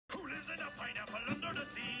in a pineapple under the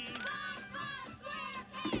sea. SpongeBob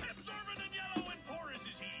SquarePants. Absorbent and yellow and porous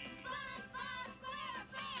is he. SpongeBob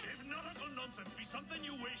SquarePants. If nautical nonsense be something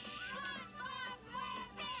you wish, SpongeBob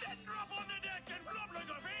SquarePants. then drop on the deck and flop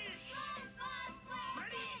like a fish. SpongeBob SquarePants.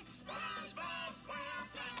 Ready? SpongeBob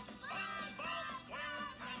SquarePants. SpongeBob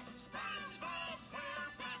SquarePants. SpongeBob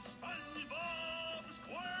SquarePants. SpongeBob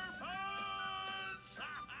SquarePants.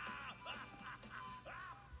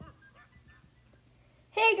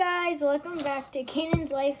 Hey guys, welcome back to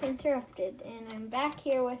Kanan's Life Interrupted, and I'm back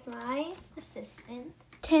here with my assistant,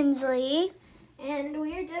 Tinsley. and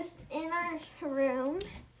we're just in our room,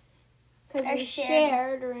 because Our we shared-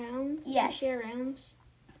 shared rooms. We Yes. share rooms.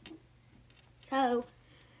 So,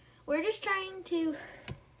 we're just trying to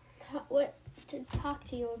talk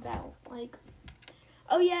to you about, like,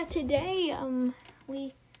 oh yeah, today,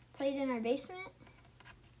 we played in our basement,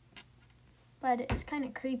 but it's kind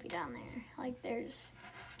of creepy down there. Like, there's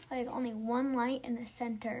only one light in the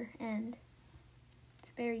center, and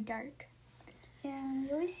it's very dark. Yeah, you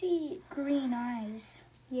always see green eyes.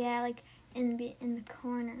 Yeah, like in the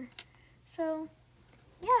corner. So,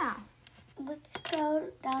 yeah. Let's go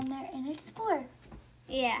down there and explore.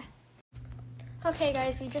 Yeah. Okay,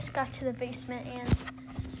 guys, we just got to the basement, and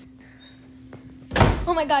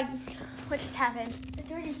oh my God, what just happened? The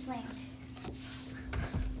door just slammed.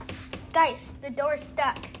 Guys, the door's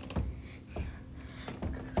stuck.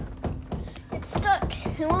 It's stuck.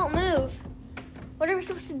 It won't move. What are we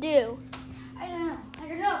supposed to do? I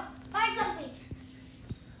don't know. Find something.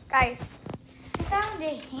 Guys, I found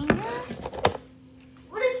a hanger.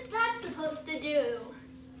 what is that supposed to do?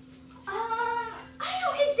 I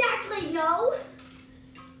don't exactly know.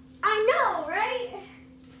 I know, right?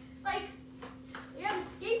 Like, we have a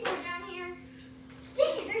skateboard down here.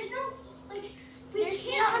 Dang it, there's no, we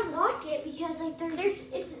can't unlock it because,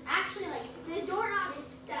 It's actually the doorknob is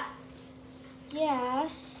stuck.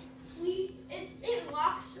 Yes. It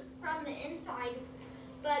locks from the inside,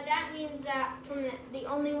 but that means that the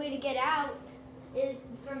only way to get out is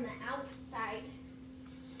from the outside.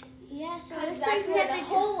 Yeah, so Because it's that's like where the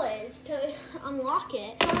hole is to unlock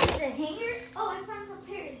it. the hanger. Oh, I found a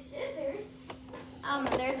pair of scissors.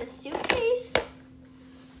 There's a suitcase.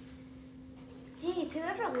 Jeez,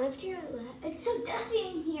 whoever lived here, it's so dusty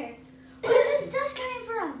in here. Where is this dust coming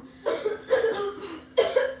from?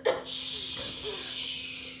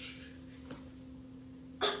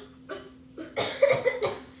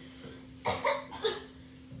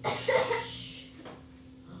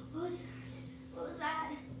 What was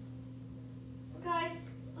that? Guys,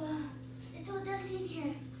 It's so dusty in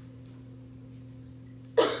here.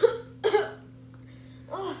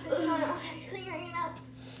 oh, it's not clearing up.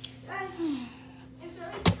 I feel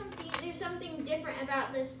like there's something different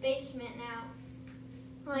about this basement now.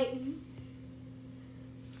 Like,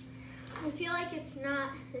 I feel like it's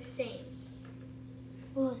not the same.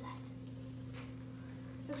 What was that?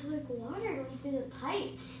 There's like water going through the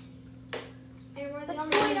pipes. And we're the What's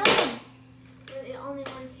only going ones. on? We're the only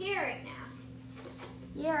ones here right now.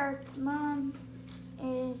 Yeah, our mom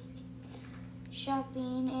is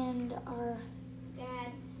shopping and our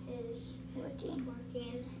Dad is working,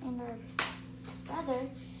 working and our brother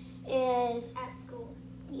is at school.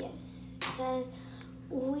 yes, because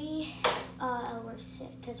we were sick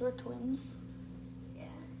because we're twins. Yeah,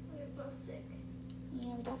 we're both sick. Yeah,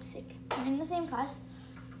 we're both sick. And in the same class.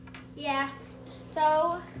 Yeah.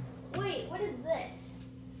 So, wait, what is this?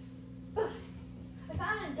 Ugh, I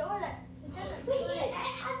found a door that it doesn't Wait, fit. it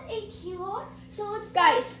has a key lock, so it's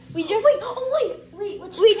Guys, we just wait.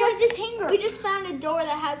 Let's we try just this hanger. We just found a door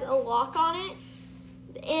that has a lock on it,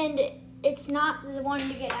 and it's not the one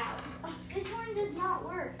to get out. This one does not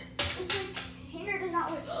work. This hanger does not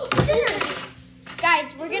work. Scissors!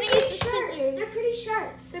 Guys, we're gonna use the scissors. They're pretty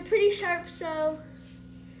sharp. They're pretty sharp, so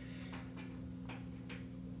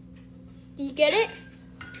do you get it?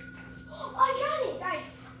 Oh, I got it.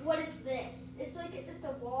 Guys, what is this? It's like just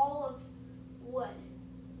a wall of wood.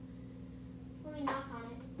 Let me knock on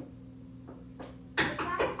it. It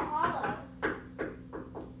sounds hollow.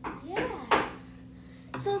 Yeah.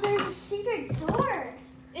 So there's a secret door.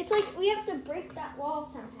 It's like we have to break that wall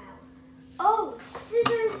somehow. Oh,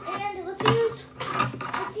 scissors and let's use.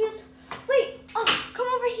 Wait. Oh, come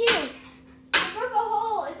over here. I broke a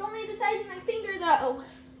hole. It's only the size of my finger, though.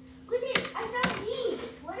 Look at. I found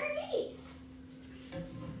these. What are these?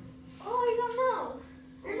 Oh, I don't know.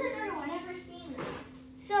 There's another one. I've never seen this.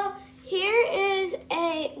 So here is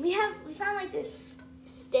we found like this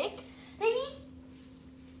stick thingy.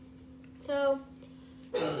 So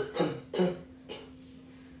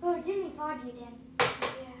Oh, it didn't fall you then.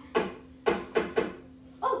 yeah.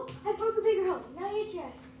 Oh, I broke a bigger hole. Now you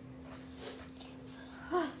try.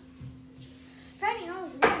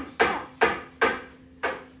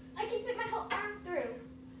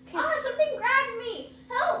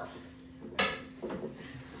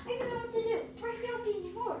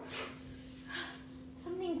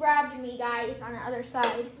 grabbed me, guys, on the other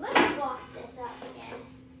side. Let's lock this up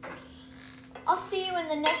again. I'll see you in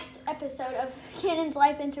the next episode of Cannon's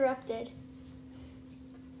Life Interrupted.